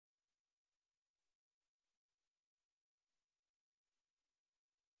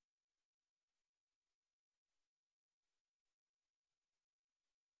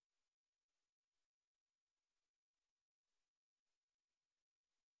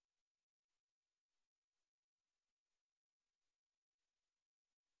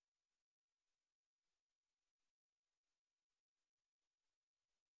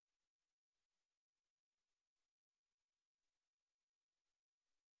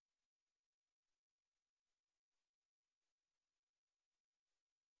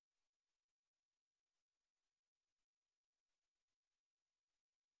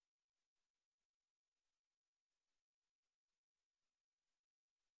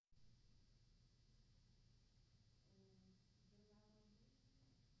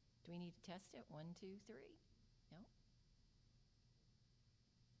Do we need to test it? 1, 2, 3. No?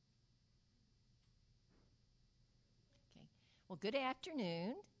 Okay. Well, good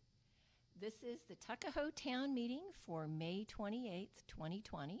afternoon. This is the Tuckahoe Town Meeting for May 28th,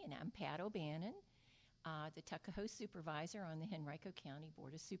 2020, and I'm Pat O'Bannon, the Tuckahoe Supervisor on the Henrico County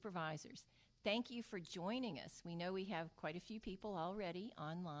Board of Supervisors. Thank you for joining us. We know we have quite a few people already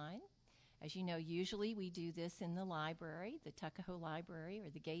online. As you know, usually we do this in the library, the Tuckahoe Library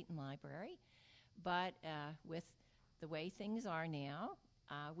or the Gayton Library, but with the way things are now,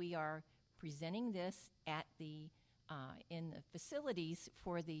 we are presenting this at the in the facilities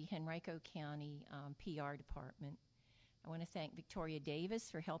for the Henrico County PR department. I want to thank Victoria Davis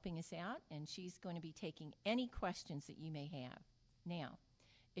for helping us out, and she's going to be taking any questions that you may have. Now,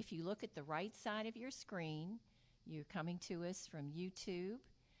 if you look at the right side of your screen, you're coming to us from YouTube.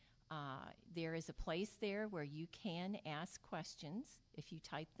 There is a place there where you can ask questions if you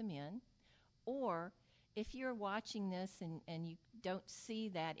type them in, or if you're watching this and you don't see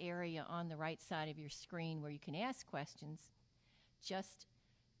that area on the right side of your screen where you can ask questions, just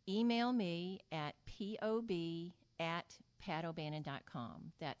email me at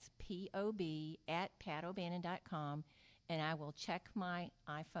pob@patobannon.com. That's pob@patobannon.com, and I will check my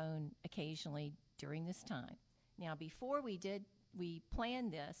iPhone occasionally during this time. Now, before we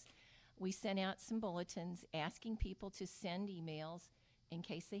planned this, we sent out some bulletins asking people to send emails in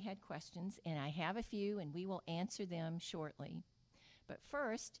case they had questions, and I have a few, and we will answer them shortly. But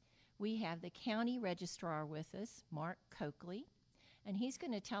first, we have the county registrar with us, Mark Coakley, and he's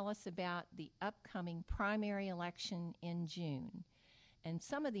going to tell us about the upcoming primary election in June. And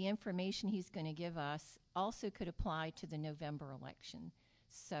some of the information he's going to give us also could apply to the November election.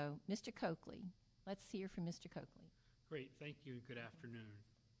 So, Mr. Coakley, let's hear from Mr. Coakley. Great, thank you, and good afternoon.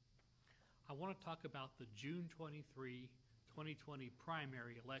 I want to talk about the June 23, 2020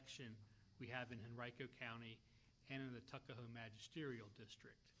 primary election we have in Henrico County and in the Tuckahoe Magisterial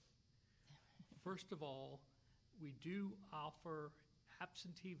District. First of all, we do offer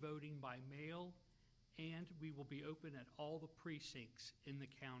absentee voting by mail, and we will be open at all the precincts in the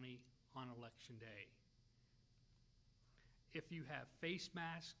county on Election Day. If you have face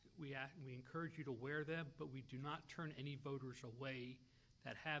masks, we encourage you to wear them, but we do not turn any voters away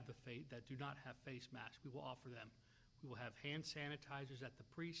that do not have face masks. We will offer them. We will have hand sanitizers at the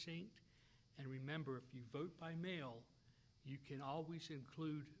precinct, and remember, if you vote by mail, you can always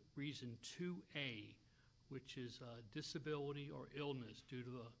include reason 2A, which is disability or illness due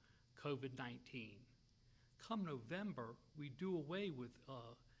to the COVID-19. Come November, we do away with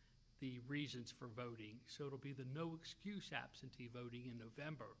the reasons for voting, so it'll be the no excuse absentee voting in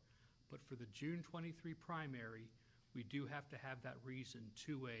November. But for the June 23 primary, we do have to have that reason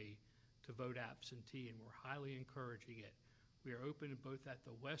 2A to vote absentee, and we're highly encouraging it. We are open both at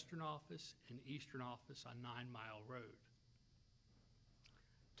the Western office and Eastern office on 9 Mile Road.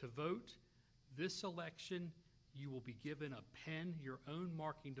 To vote this election, you will be given a pen, your own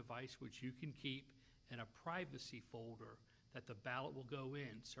marking device, which you can keep, and a privacy folder that the ballot will go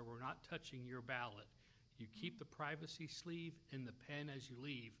in, so we're not touching your ballot. You keep the privacy sleeve in the pen as you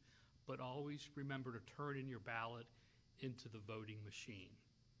leave, but always remember to turn in your ballot into the voting machine.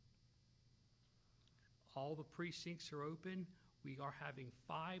 All the precincts are open. We are having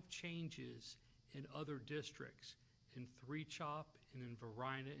 5 changes in other districts, in Three Chop and in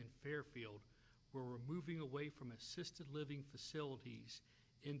Varina and Fairfield, where we're moving away from assisted living facilities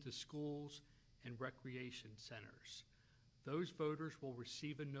into schools and recreation centers. Those voters will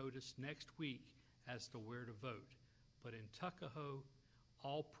receive a notice next week as to where to vote. But in Tuckahoe,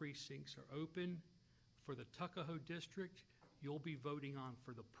 all precincts are open. For the Tuckahoe district, you'll be voting on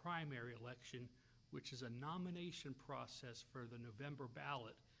for the primary election, which is a nomination process for the November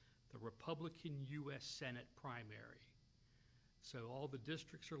ballot, the Republican U.S. Senate primary. So all the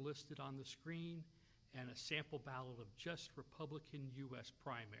districts are listed on the screen, and a sample ballot of just Republican U.S.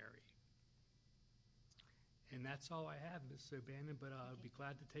 primary. And that's all I have, Ms. O'Bannon, but I'd be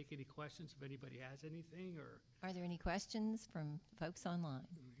glad to take any questions if anybody has anything. Or are there any questions from folks online?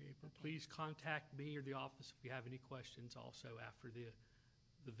 Okay, but please contact me or the office if you have any questions also after the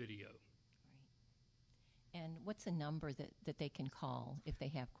video. Right. And what's a number that they can call if they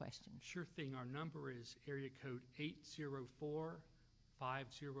have questions? Sure thing. Our number is area code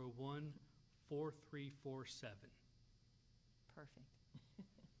 804-501-4347. Perfect.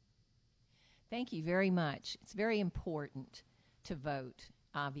 Thank you very much. It's very important to vote,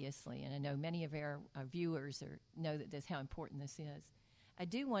 obviously, and I know many of our viewers know how important this is. I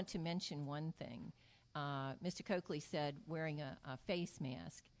do want to mention one thing. Mr. Coakley said wearing a face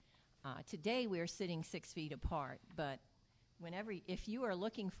mask. Today we're sitting 6 feet apart, but if you are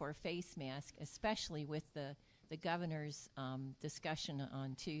looking for a face mask, especially with the governor's discussion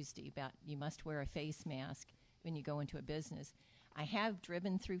on Tuesday about you must wear a face mask when you go into a business, I have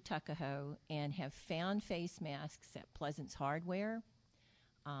driven through Tuckahoe and have found face masks at Pleasance Hardware,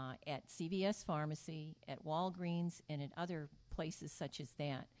 at CVS Pharmacy, at Walgreens, and at other places such as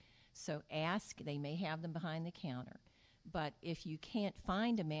that. So ask. They may have them behind the counter. But if you can't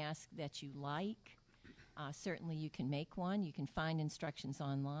find a mask that you like, certainly you can make one. You can find instructions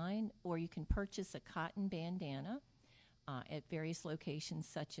online, or you can purchase a cotton bandana at various locations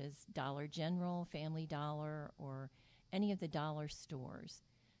such as Dollar General, Family Dollar, or any of the dollar stores.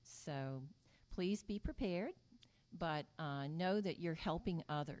 So please be prepared, but know that you're helping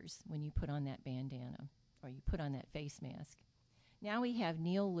others when you put on that bandana or you put on that face mask. Now we have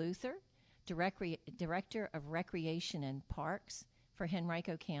Neil Luther, Director of Recreation and Parks for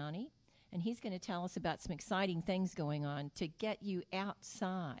Henrico County, and he's going to tell us about some exciting things going on to get you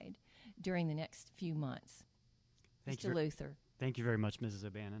outside during the next few months. Mr. Luther. Thank you very much, Mrs.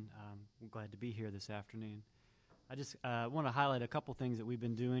 O'Bannon. I'm glad to be here this afternoon. I just want to highlight a couple things that we've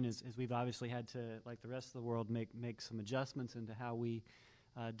been doing as we've obviously had to, like the rest of the world, make some adjustments into how we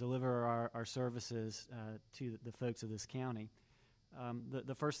deliver our services to the folks of this county.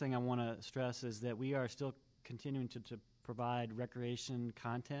 The first thing I want to stress is that we are still continuing to provide recreation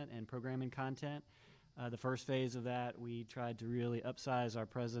content and programming content. The first phase of that, we tried to really upsize our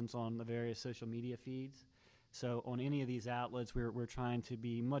presence on the various social media feeds. So on any of these outlets, we're trying to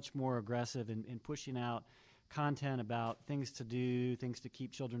be much more aggressive in pushing out content about things to do, things to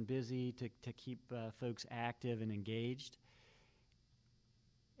keep children busy, to keep folks active and engaged.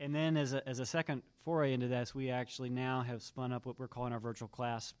 And then as a second foray into this, we actually now have spun up what we're calling our virtual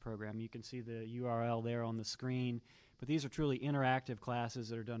class program. You can see the URL there on the screen, but these are truly interactive classes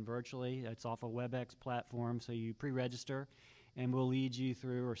that are done virtually. It's off a WebEx platform, so you pre-register, and we'll lead you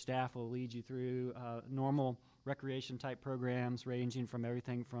through, or staff will lead you through normal recreation-type programs ranging from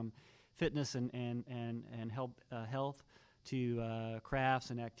everything from fitness and health to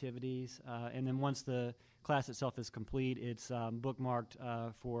crafts and activities. And then once the class itself is complete, it's bookmarked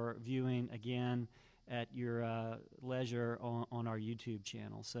for viewing again at your leisure on our YouTube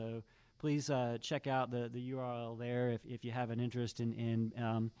channel. So please check out the URL there if you have an interest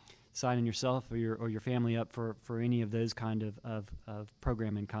in signing yourself or your family up for any of those kind of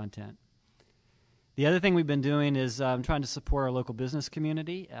programming content. The other thing we've been doing is trying to support our local business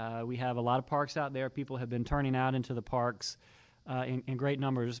community. We have a lot of parks out there. People have been turning out into the parks in great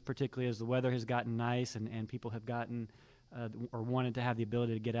numbers, particularly as the weather has gotten nice and people have gotten or wanted to have the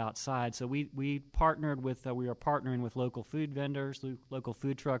ability to get outside. So we are partnering with local food vendors, local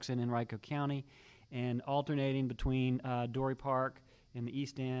food trucks in Henrico County, and alternating between Dory Park in the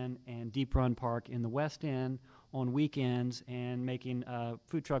East End and Deep Run Park in the West End on weekends, and making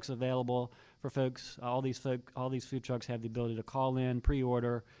food trucks available for folks. All these food trucks have the ability to call in,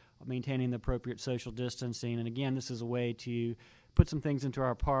 pre-order, maintaining the appropriate social distancing. And again, this is a way to put some things into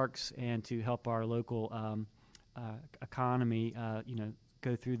our parks and to help our local economy,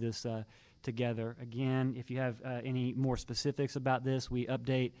 go through this together. Again, if you have any more specifics about this, we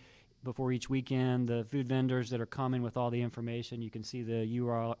update before each weekend the food vendors that are coming with all the information. You can see the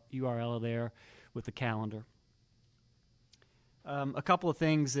URL there with the calendar. A couple of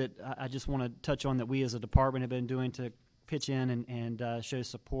things that I just want to touch on that we as a department have been doing to pitch in and show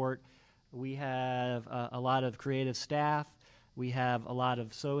support. We have a lot of creative staff. We have a lot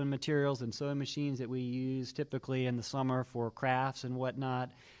of sewing materials and sewing machines that we use typically in the summer for crafts and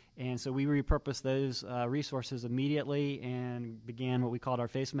whatnot. And so we repurposed those resources immediately and began what we called our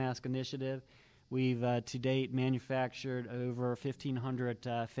face mask initiative. We've to date manufactured over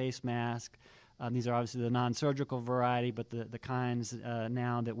 1,500 face masks. These are obviously the non-surgical variety, but the kinds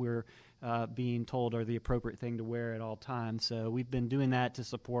now that we're being told are the appropriate thing to wear at all times. So we've been doing that to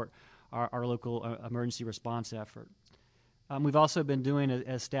support our local emergency response effort. We've also been doing,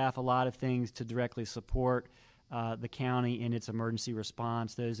 as staff, a lot of things to directly support the county in its emergency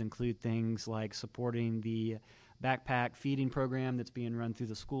response. Those include things like supporting the backpack feeding program that's being run through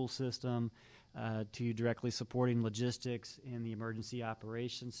the school system, to directly supporting logistics in the Emergency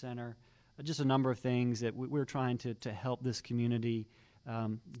Operations Center. Just a number of things that we're trying to help this community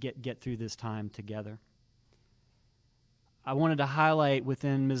get through this time together. I wanted to highlight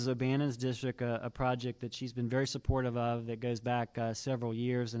within Mrs. O'Bannon's district a project that she's been very supportive of that goes back several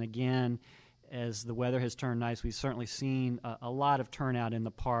years. And again, as the weather has turned nice, we've certainly seen a lot of turnout in the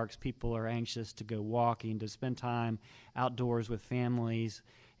parks. People are anxious to go walking, to spend time outdoors with families.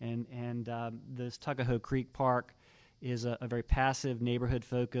 And this Tuckahoe Creek Park is a very passive,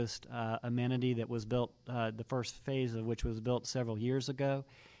 neighborhood-focused amenity that was built, the first phase of which was built several years ago,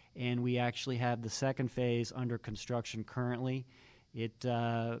 and we actually have the second phase under construction currently. It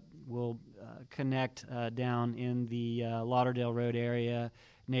will connect down in the Lauderdale Road area,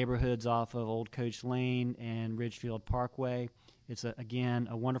 neighborhoods off of Old Coach Lane and Ridgefield Parkway. It's, again,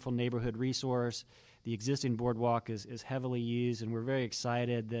 a wonderful neighborhood resource. The existing boardwalk is heavily used, and we're very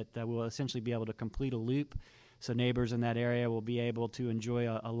excited that we'll essentially be able to complete a loop, so neighbors in that area will be able to enjoy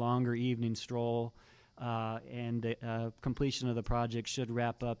a longer evening stroll, and the completion of the project should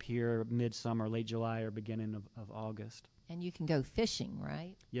wrap up here midsummer, late July, or beginning of August. And you can go fishing,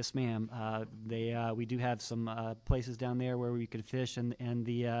 right? Yes, ma'am. We do have some places down there where we could fish, and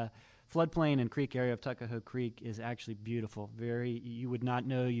the floodplain and creek area of Tuckahoe Creek is actually beautiful. You would not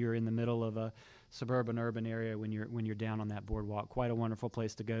know you're in the middle of a suburban urban area when you're down on that boardwalk. Quite a wonderful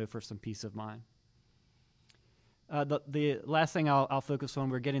place to go for some peace of mind. The last thing I'll focus on,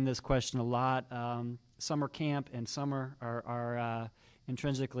 we're getting this question a lot. Summer camp and summer are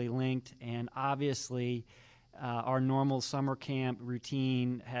intrinsically linked, and obviously our normal summer camp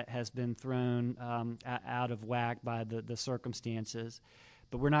routine has been thrown out of whack by the circumstances.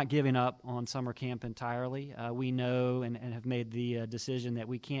 But we're not giving up on summer camp entirely. We know and have made the decision that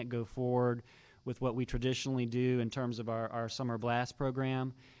we can't go forward with what we traditionally do in terms of our summer blast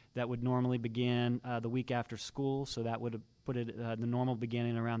program. That would normally begin the week after school, so that would put it the normal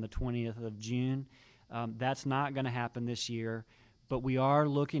beginning around the 20th of June. That's not going to happen this year, but we are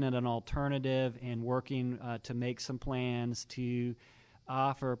looking at an alternative and working to make some plans to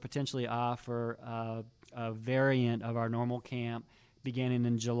potentially offer a variant of our normal camp beginning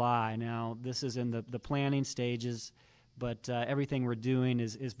in July. Now, this is in the planning stages, but everything we're doing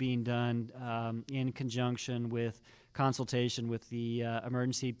is being done in conjunction with consultation with the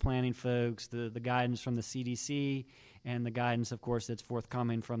emergency planning folks, the guidance from the CDC, and the guidance, of course, that's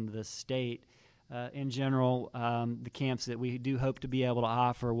forthcoming from the state. In general, the camps that we do hope to be able to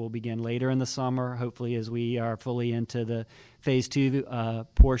offer will begin later in the summer, hopefully as we are fully into the Phase 2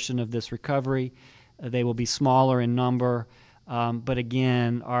 portion of this recovery. They will be smaller in number, but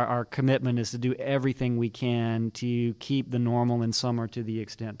again, our commitment is to do everything we can to keep the normal in summer to the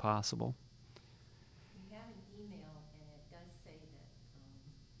extent possible. We have an email, and it does say that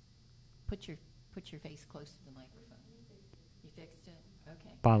put your face close to the microphone. You fixed it?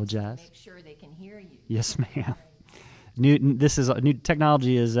 Okay. Apologize. Make sure they can hear you. Yes, ma'am. New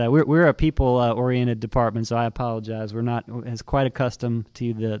technology is we're a people-oriented department, so I apologize. We're not as quite accustomed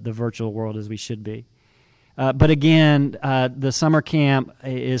to the virtual world as we should be. But again, the summer camp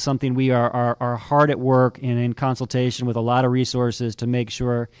is something we are hard at work and in consultation with a lot of resources to make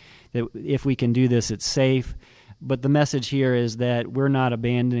sure that if we can do this, it's safe. But the message here is that we're not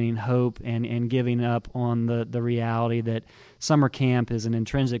abandoning hope and giving up on the reality that summer camp is an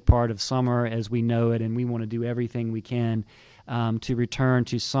intrinsic part of summer as we know it, and we want to do everything we can to return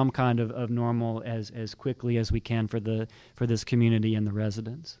to some kind of normal as quickly as we can for this community and the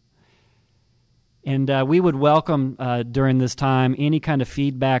residents. And we would welcome during this time any kind of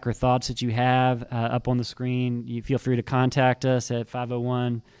feedback or thoughts that you have up on the screen. You feel free to contact us at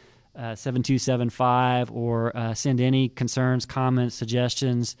 501-7275 or send any concerns, comments,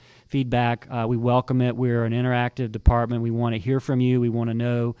 suggestions, feedback. We welcome it. We're an interactive department. We want to hear from you. We want to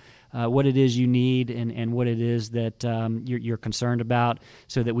know what it is you need and what it is that you're concerned about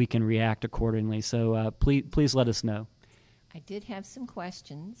so that we can react accordingly. So please let us know. I did have some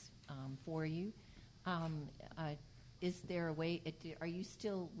questions for you. Is there a way, are you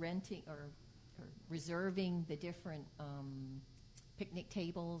still renting or reserving the different picnic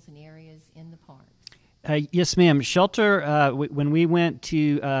tables and areas in the parks? Yes, ma'am. Shelter, when we went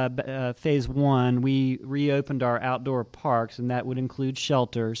to Phase 1, we reopened our outdoor parks, and that would include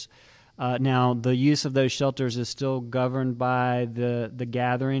shelters. Now, the use of those shelters is still governed by the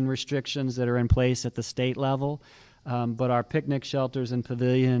gathering restrictions that are in place at the state level. But our picnic shelters and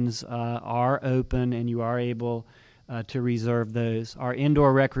pavilions are open, and you are able to reserve those. Our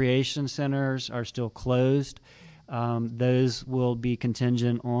indoor recreation centers are still closed. Those will be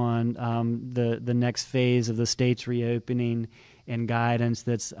contingent on the next phase of the state's reopening and guidance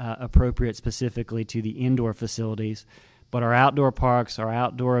that's appropriate specifically to the indoor facilities. But our outdoor parks, our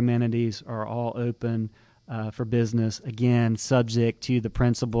outdoor amenities are all open for business, again, subject to the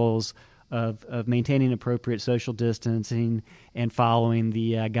principles of maintaining appropriate social distancing and following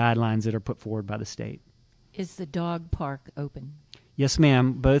the guidelines that are put forward by the state. Is the dog park open? Yes,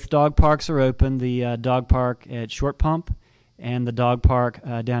 ma'am. Both dog parks are open. The dog park at Short Pump and the dog park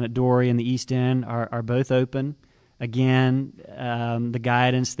down at Dory in the East End are both open. Again, the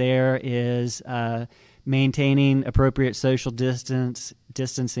guidance there is maintaining appropriate social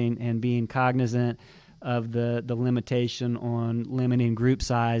distancing, and being cognizant of the limitation on limiting group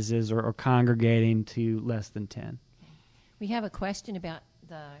sizes or congregating to less than 10. We have a question about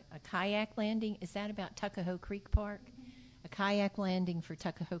a kayak landing. Is that about Tuckahoe Creek Park? A kayak landing for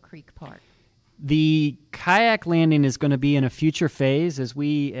Tuckahoe Creek Park. The kayak landing is going to be in a future phase. As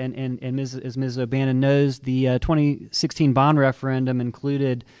we as Ms. O'Bannon knows, the 2016 bond referendum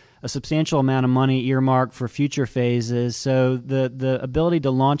included a substantial amount of money earmarked for future phases. So the ability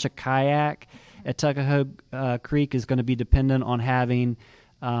to launch a kayak at Tuckahoe Creek is going to be dependent on having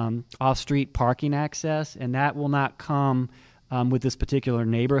off-street parking access, and that will not come with this particular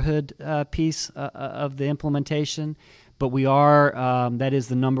neighborhood piece of the implementation. But we are, that is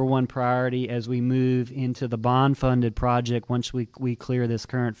the number one priority as we move into the bond-funded project once we clear this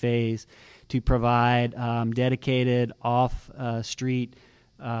current phase, to provide dedicated off-street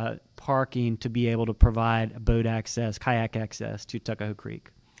parking to be able to provide boat access, kayak access to Tuckahoe Creek.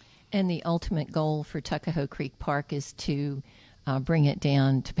 And the ultimate goal for Tuckahoe Creek Park is to bring it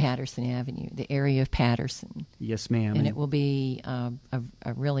down to Patterson Avenue, the area of Patterson. Yes, ma'am. And it will be a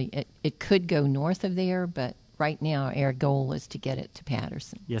really, it could go north of there, but right now our goal is to get it to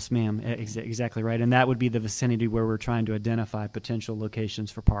Patterson. Yes, ma'am. Exactly right. And that would be the vicinity where we're trying to identify potential locations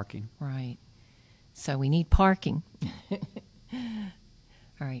for parking. Right. So we need parking.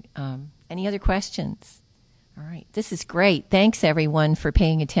 All right. Any other questions? All right. This is great. Thanks, everyone, for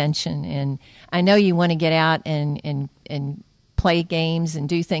paying attention. And I know you want to get out and play games and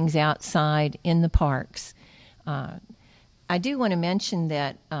do things outside in the parks. I do want to mention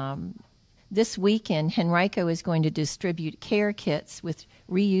that this weekend, Henrico is going to distribute care kits with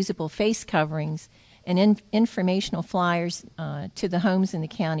reusable face coverings and informational flyers to the homes in the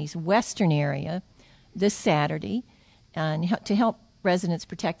county's western area this Saturday, and to help residents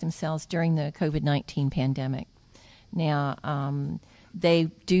protect themselves during the COVID-19 pandemic. Now,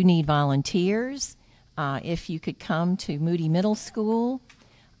 they do need volunteers. If you could come to Moody Middle School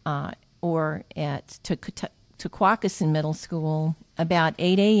or at Tuckahoe Middle School about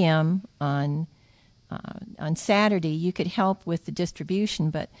 8 a.m. on Saturday, you could help with the distribution.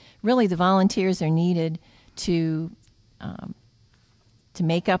 But really, the volunteers are needed to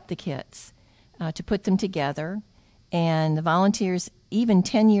make up the kits, to put them together, and the volunteers, even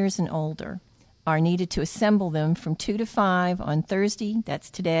 10 years and older, are needed to assemble them from 2 to 5 on Thursday, that's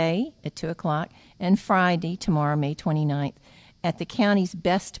today at 2 o'clock, and Friday, tomorrow, May 29th, at the county's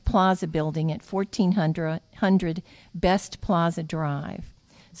Best Plaza building at 1400 Best Plaza Drive.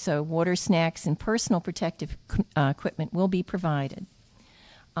 So water, snacks, and personal protective equipment will be provided.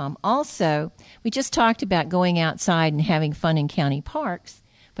 Also, we just talked about going outside and having fun in county parks,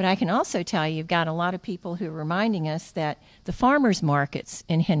 but I can also tell you, you've got a lot of people who are reminding us that the farmers markets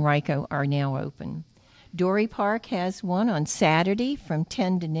in Henrico are now open. Dory Park has one on Saturday from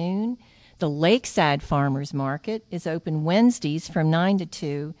 10 to noon. The Lakeside Farmers Market is open Wednesdays from 9 to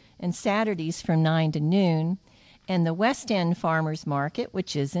 2 and Saturdays from 9 to noon. And the West End Farmers Market,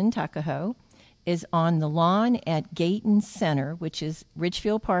 which is in Tuckahoe, is on the lawn at Gayton Center, which is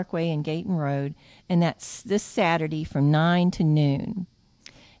Ridgefield Parkway and Gayton Road, and that's this Saturday from 9 to noon.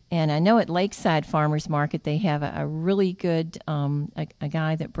 And I know at Lakeside Farmers Market they have a really good, a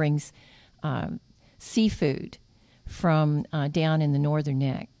guy that brings seafood from down in the Northern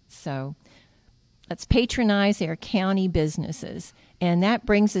Neck. So let's patronize our county businesses. And that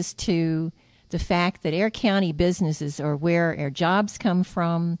brings us to the fact that our county businesses are where our jobs come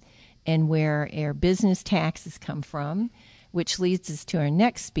from and where our business taxes come from, which leads us to our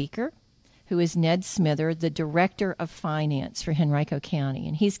next speaker, who is Ned Smither, the Director of Finance for Henrico County.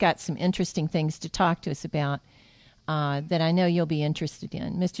 And he's got some interesting things to talk to us about that I know you'll be interested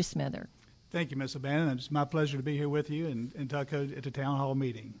in. Mr. Smither. Thank you, Ms. O'Bannon. It's my pleasure to be here with you in Tuckahoe at the Town Hall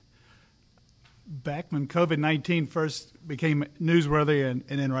meeting. Back when COVID-19 first became newsworthy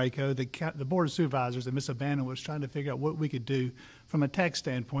in Henrico, the Board of Supervisors and Ms. O'Bannon was trying to figure out what we could do from a tax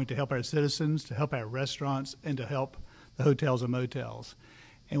standpoint to help our citizens, to help our restaurants, and to help the hotels and motels.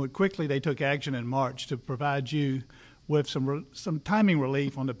 And quickly they took action in March to provide you with some timing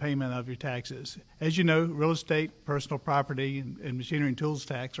relief on the payment of your taxes. As you know, real estate, personal property, and machinery and tools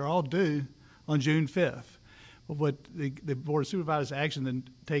tax are all due on June 5th. But what the Board of Supervisors action then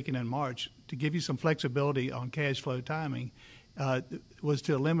taken in March to give you some flexibility on cash flow timing was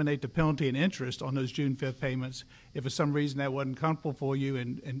to eliminate the penalty and interest on those June 5th payments if for some reason that wasn't comfortable for you,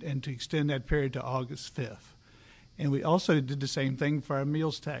 and to extend that period to August 5th. And we also did the same thing for our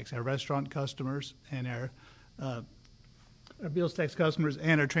meals tax, our restaurant customers, and our meals tax customers,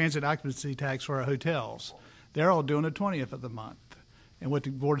 and our transit occupancy tax for our hotels. They're all due on the 20th of the month. And what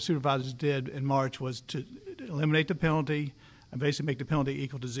the Board of Supervisors did in March was to eliminate the penalty and basically make the penalty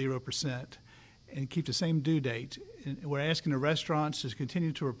equal to 0% and keep the same due date. And we're asking the restaurants to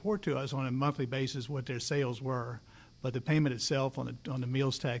continue to report to us on a monthly basis what their sales were, but the payment itself on the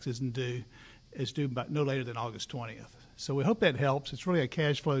meals tax is due by no later than August 20th. So we hope that helps. It's really a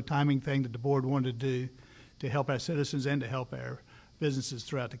cash flow timing thing that the board wanted to do to help our citizens and to help our businesses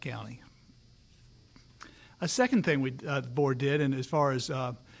throughout the county. A second thing the board did, and as far as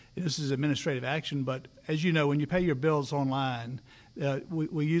this is administrative action, but as you know, when you pay your bills online,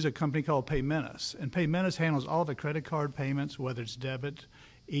 we use a company called PayMenus, and PayMenus handles all the credit card payments, whether it's debit,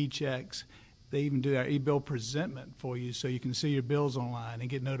 e-checks. They even do our e-bill presentment for you so you can see your bills online and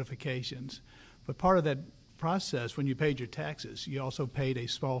get notifications. But part of that process, when you paid your taxes, you also paid a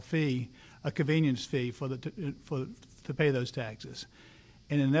small fee, a convenience fee to pay those taxes.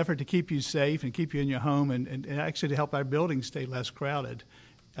 In an effort to keep you safe and keep you in your home and actually to help our buildings stay less crowded,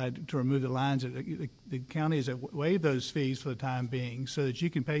 to remove the lines, the county has waived those fees for the time being so that you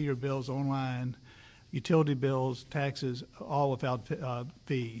can pay your bills online, utility bills, taxes, all without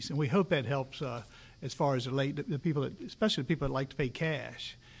fees. And we hope that helps as far as the people, especially the people that like to pay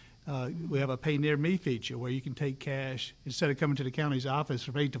cash. We have a Pay Near Me feature where you can take cash, instead of coming to the county's office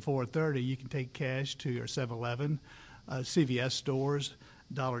from 8 to 4:30, you can take cash to your 7-Eleven, CVS stores,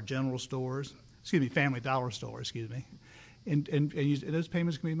 Dollar General stores, Family Dollar store, and those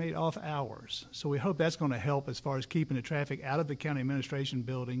payments can be made off hours. So we hope that's going to help as far as keeping the traffic out of the county administration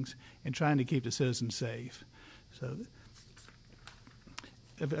buildings and trying to keep the citizens safe. So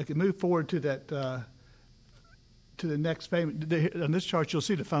if I can move forward to that, to the next payment. On this chart, you'll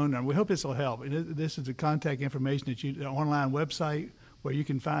see the phone number. We hope this will help. And this is the contact information the online website where you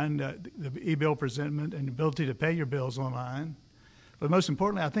can find the e-bill presentment and the ability to pay your bills online. But most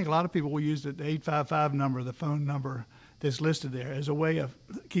importantly, I think a lot of people will use the 855 number, the phone number that's listed there, as a way of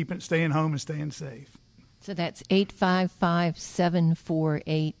staying home and staying safe. So that's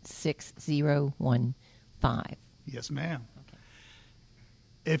 855-748-6015. Yes, ma'am. Okay.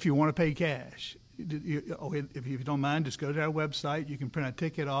 If you want to pay cash, if you don't mind, just go to our website. You can print a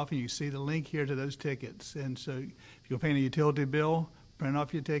ticket off, and you see the link here to those tickets. And so if you're paying a utility bill, print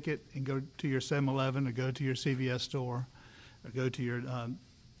off your ticket and go to your 7-Eleven or go to your CVS store or go to your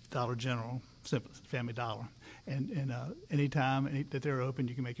Dollar General, Family Dollar. And anytime that they're open,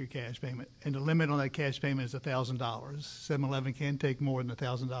 you can make your cash payment. And the limit on that cash payment is $1,000. 7-Eleven can take more than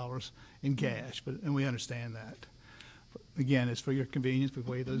 $1,000 in cash, and we understand that. But again, it's for your convenience. We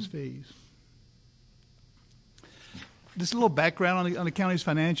waive those fees. Just a little background on the county's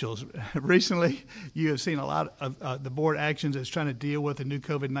financials. Recently, you have seen a lot of the board actions as trying to deal with the new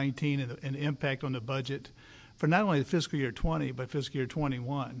COVID-19 and the impact on the budget for not only the fiscal year 20, but fiscal year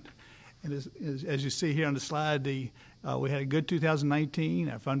 21. And as you see here on the slide, we had a good 2019.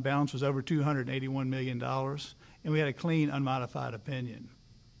 Our fund balance was over $281 million, and we had a clean, unmodified opinion.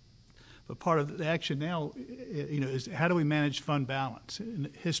 But part of the action now, is how do we manage fund balance? And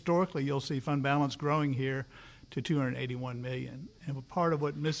historically, you'll see fund balance growing here to $281 million. And part of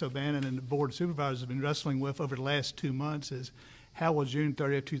what Ms. O'Bannon and the Board of Supervisors have been wrestling with over the last 2 months is how will June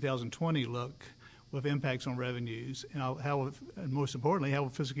 30th, 2020 look with impacts on revenues, and and most importantly, how will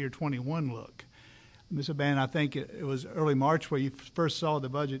fiscal year 21 look? Ms. O'Bannon, I think it was early March where you first saw the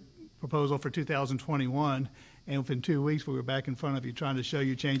budget proposal for 2021, and within 2 weeks we were back in front of you trying to show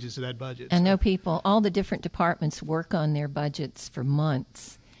you changes to that budget. I know all the different departments work on their budgets for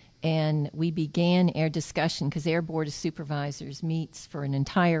months, and we began our discussion because our Board of Supervisors meets for an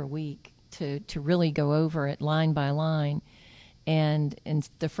entire week to really go over it line by line. And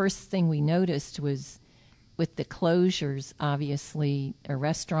the first thing we noticed was with the closures, obviously, our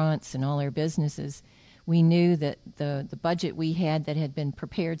restaurants and all our businesses, we knew that the budget we had that had been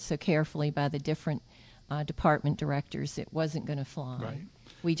prepared so carefully by the different department directors, it wasn't going to fly. Right.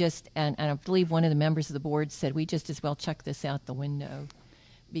 We just, and I believe one of the members of the board said, we just as well chuck this out the window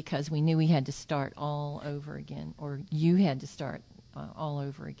because we knew we had to start all over again, or you had to start all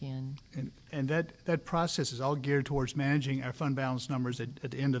over again. And that process is all geared towards managing our fund balance numbers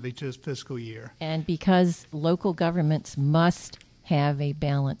at the end of each fiscal year. And because local governments must have a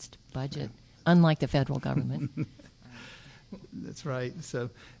balanced budget, unlike the federal government. That's right. So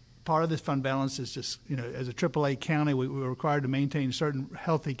part of this fund balance is just, as a AAA county, we were required to maintain certain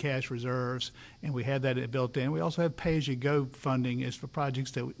healthy cash reserves, and we had that built in. We also have pay-as-you-go funding is for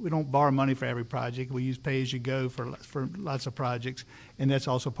projects that we don't borrow money for every project. We use pay-as-you-go for lots of projects, and that's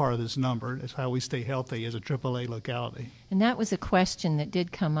also part of this number. That's how we stay healthy as a AAA locality. And that was a question that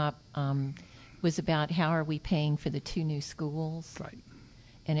did come up, was about how are we paying for the 2 new schools? Right.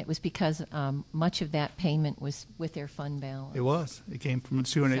 And it was because much of that payment was with their fund balance. It was. It came from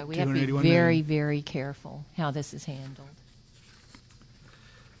So we have to be 281 very, million. very careful how this is handled.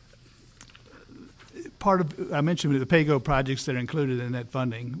 I mentioned the pay-go projects that are included in that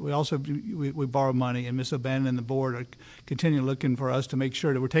funding. We also we borrow money, and Ms. O'Bannon and the board are continuing looking for us to make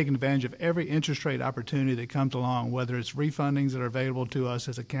sure that we're taking advantage of every interest rate opportunity that comes along, whether it's refundings that are available to us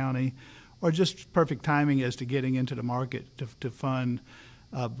as a county, or just perfect timing as to getting into the market to fund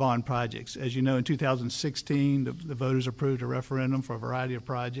bond projects. As you know, in 2016, the voters approved a referendum for a variety of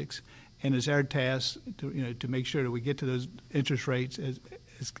projects, and it's our task to make sure that we get to those interest rates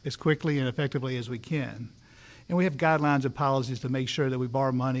as quickly and effectively as we can. And we have guidelines and policies to make sure that we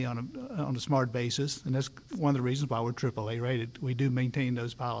borrow money on a smart basis, and that's one of the reasons why we're AAA rated. We do maintain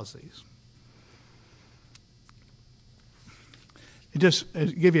those policies. It just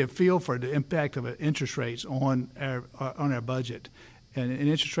give you a feel for the impact of interest rates on our budget. And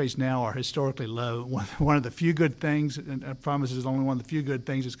interest rates now are historically low. One of the few good things, and I promise it's only one of the few good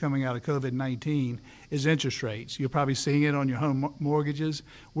things that's coming out of COVID-19, is interest rates. You're probably seeing it on your home mortgages.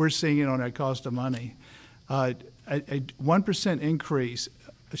 We're seeing it on our cost of money. A 1% increase,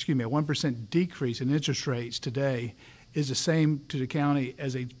 a 1% decrease in interest rates today is the same to the county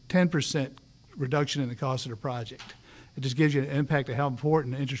as a 10% reduction in the cost of the project. It just gives you an impact of how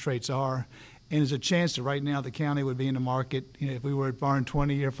important interest rates are. And there's a chance that right now the county would be in the market, if we were borrowing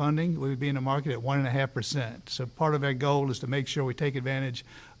 20-year funding, we would be in the market at 1.5%. So part of our goal is to make sure we take advantage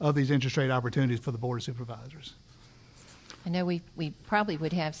of these interest rate opportunities for the Board of Supervisors. I know we probably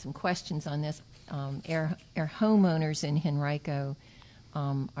would have some questions on this. Our homeowners in Henrico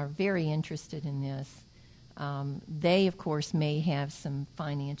are very interested in this. They, of course, may have some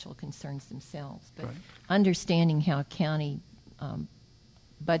financial concerns themselves, but Right. understanding how county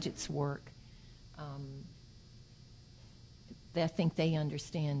budgets work, I think they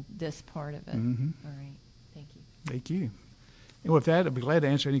understand this part of it. Mm-hmm. All right, thank you. Thank you. And with that, I'd be glad to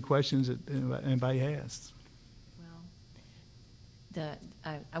answer any questions that anybody has. Well,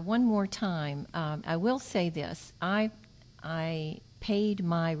 one more time, I will say this. I paid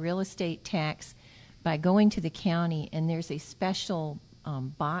my real estate tax by going to the county, and there's a special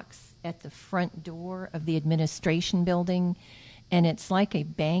box at the front door of the administration building, and it's like a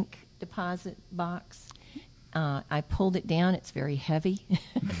bank deposit box. I pulled it down. It's very heavy.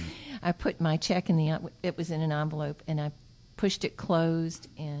 I put my check it was in an envelope, and I pushed it closed,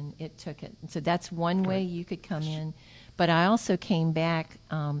 and it took it. So that's one way you could come in. But I also came back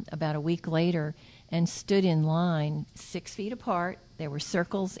about a week later and stood in line 6 feet apart. There were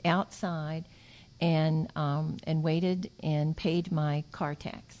circles outside, and waited and paid my car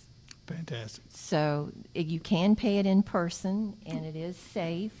tax. Fantastic. So you can pay it in person, and it is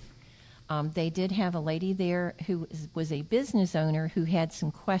safe. They did have a lady there who was a business owner who had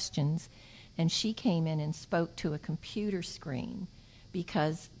some questions, and she came in and spoke to a computer screen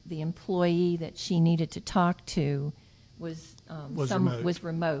because the employee that she needed to talk to was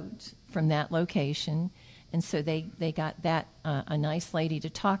remote from that location. And so they got that a nice lady to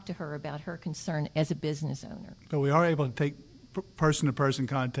talk to her about her concern as a business owner. But we are able to take person-to-person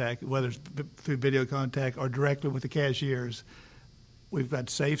contact, whether it's through video contact or directly with the cashiers. We've got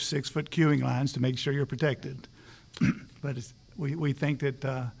safe 6-foot queuing lines to make sure you're protected. But we think that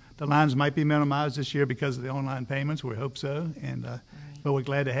the lines might be minimized this year because of the online payments. We hope so. And Right. But we're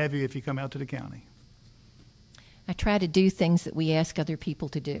glad to have you if you come out to the county. I try to do things that we ask other people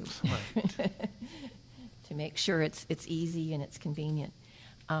to do. Right. To make sure it's easy and it's convenient.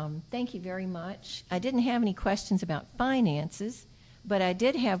 Thank you very much. I didn't have any questions about finances, but I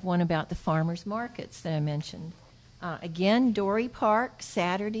did have one about the farmers markets that I mentioned. Again, Dory Park,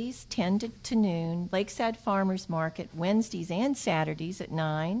 Saturdays 10 to noon, Lakeside Farmers Market, Wednesdays and Saturdays at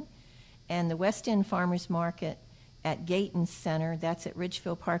 9, and the West End Farmers Market at Gayton Center, that's at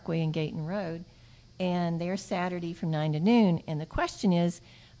Ridgefield Parkway and Gayton Road, and they're Saturday from 9 to noon. And the question is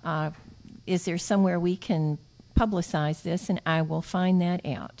there somewhere we can publicize this? And I will find that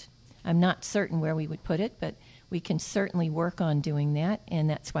out. I'm not certain where we would put it, but we can certainly work on doing that, and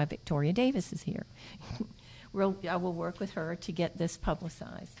that's why Victoria Davis is here. I will work with her to get this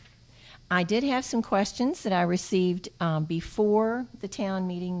publicized. I did have some questions that I received before the town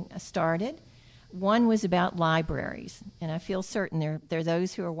meeting started. One was about libraries, and I feel certain there are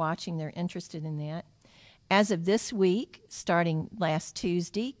those who are watching, they're interested in that. As of this week, starting last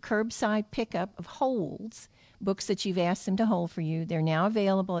Tuesday, curbside pickup of holds, books that you've asked them to hold for you. They're now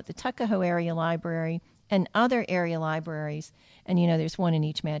available at the Tuckahoe Area Library and other area libraries, and there's one in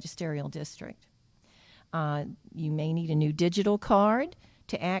each magisterial district. You may need a new digital card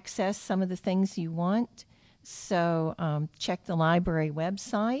to access some of the things you want. So check the library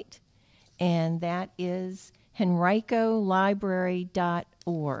website, and that is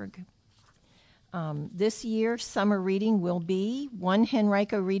henricolibrary.org. This year, summer reading will be one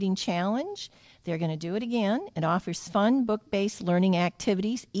Henrico Reading Challenge. They're going to do it again. It offers fun book-based learning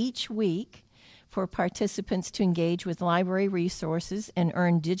activities each week for participants to engage with library resources and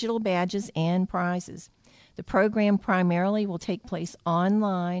earn digital badges and prizes. The program primarily will take place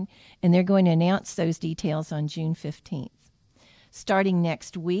online, and they're going to announce those details on June 15th. Starting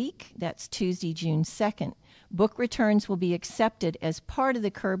next week, that's Tuesday, June 2nd, book returns will be accepted as part of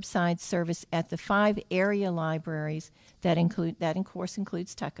the curbside service at the 5 area libraries that of course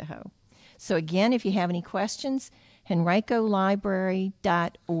includes Tuckahoe. So again, if you have any questions,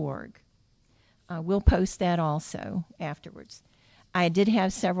 henricolibrary.org. We'll post that also afterwards. I did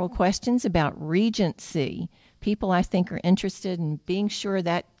have several questions about Regency. People, I think, are interested in being sure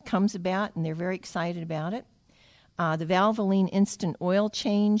that comes about, and they're very excited about it. The Valvoline Instant Oil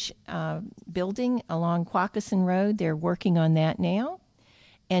Change building along Quackison Road, they're working on that now.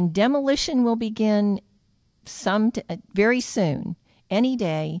 And demolition will begin very soon, any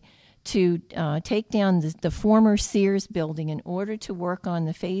day, to take down the former Sears building in order to work on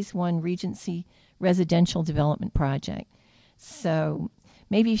the Phase 1 Regency residential development project. So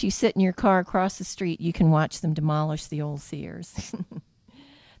maybe if you sit in your car across the street, you can watch them demolish the old Sears.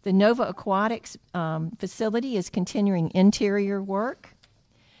 The Nova Aquatics facility is continuing interior work,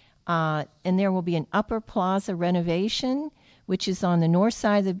 and there will be an upper plaza renovation, which is on the north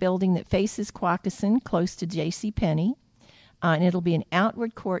side of the building that faces Quackison, close to JCPenney. And it'll be an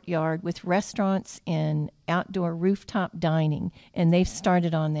outward courtyard with restaurants and outdoor rooftop dining, and they've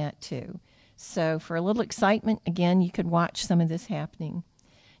started on that too. So for a little excitement, again, you could watch some of this happening.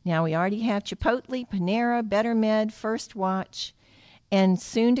 Now, we already have Chipotle, Panera, Better Med, First Watch, and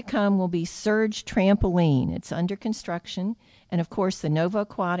soon to come will be Surge Trampoline. It's under construction. And, of course, the Nova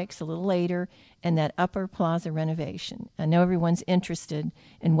Aquatics a little later, and that upper plaza renovation. I know everyone's interested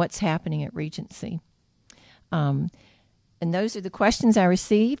in what's happening at Regency. And those are the questions I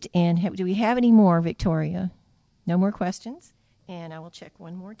received. And do we have any more, Victoria? No more questions? And I will check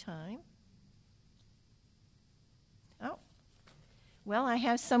one more time. Oh. Well, I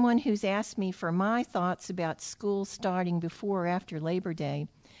have someone who's asked me for my thoughts about school starting before or after Labor Day.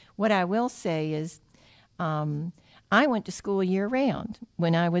 What I will say is I went to school year-round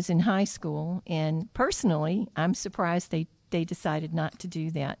when I was in high school, and personally, I'm surprised they decided not to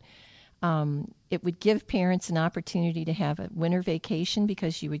do that. It would give parents an opportunity to have a winter vacation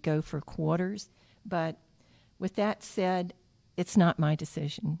because you would go for quarters. But with that said, it's not my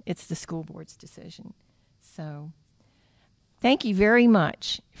decision. It's the school board's decision. So thank you very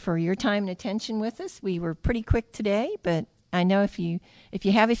much for your time and attention with us. We were pretty quick today, but I know if you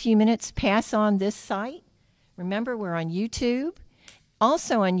have a few minutes, pass on this site. Remember, we're on YouTube.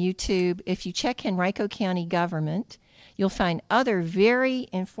 Also on YouTube, if you check Henrico County Government, you'll find other very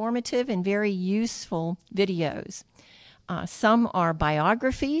informative and very useful videos. Some are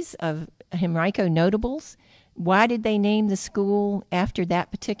biographies of Henrico notables. Why did they name the school after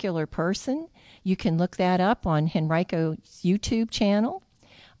that particular person? You can look that up on Henrico's YouTube channel.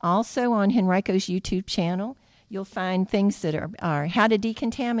 Also on Henrico's YouTube channel, you'll find things that are how to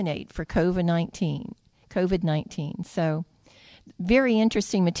decontaminate for COVID-19. So very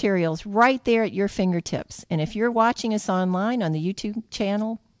interesting materials right there at your fingertips. And if you're watching us online on the YouTube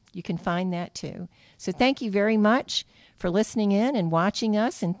channel, you can find that too. So thank you very much for listening in and watching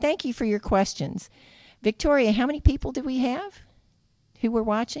us, and thank you for your questions. Victoria, how many people do we have who were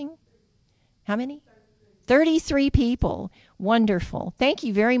watching? How many? 33 people. Wonderful. Thank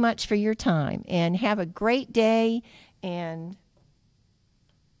you very much for your time, and have a great day, and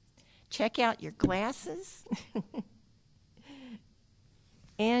check out your glasses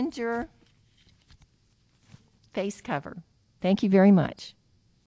and your face cover. Thank you very much.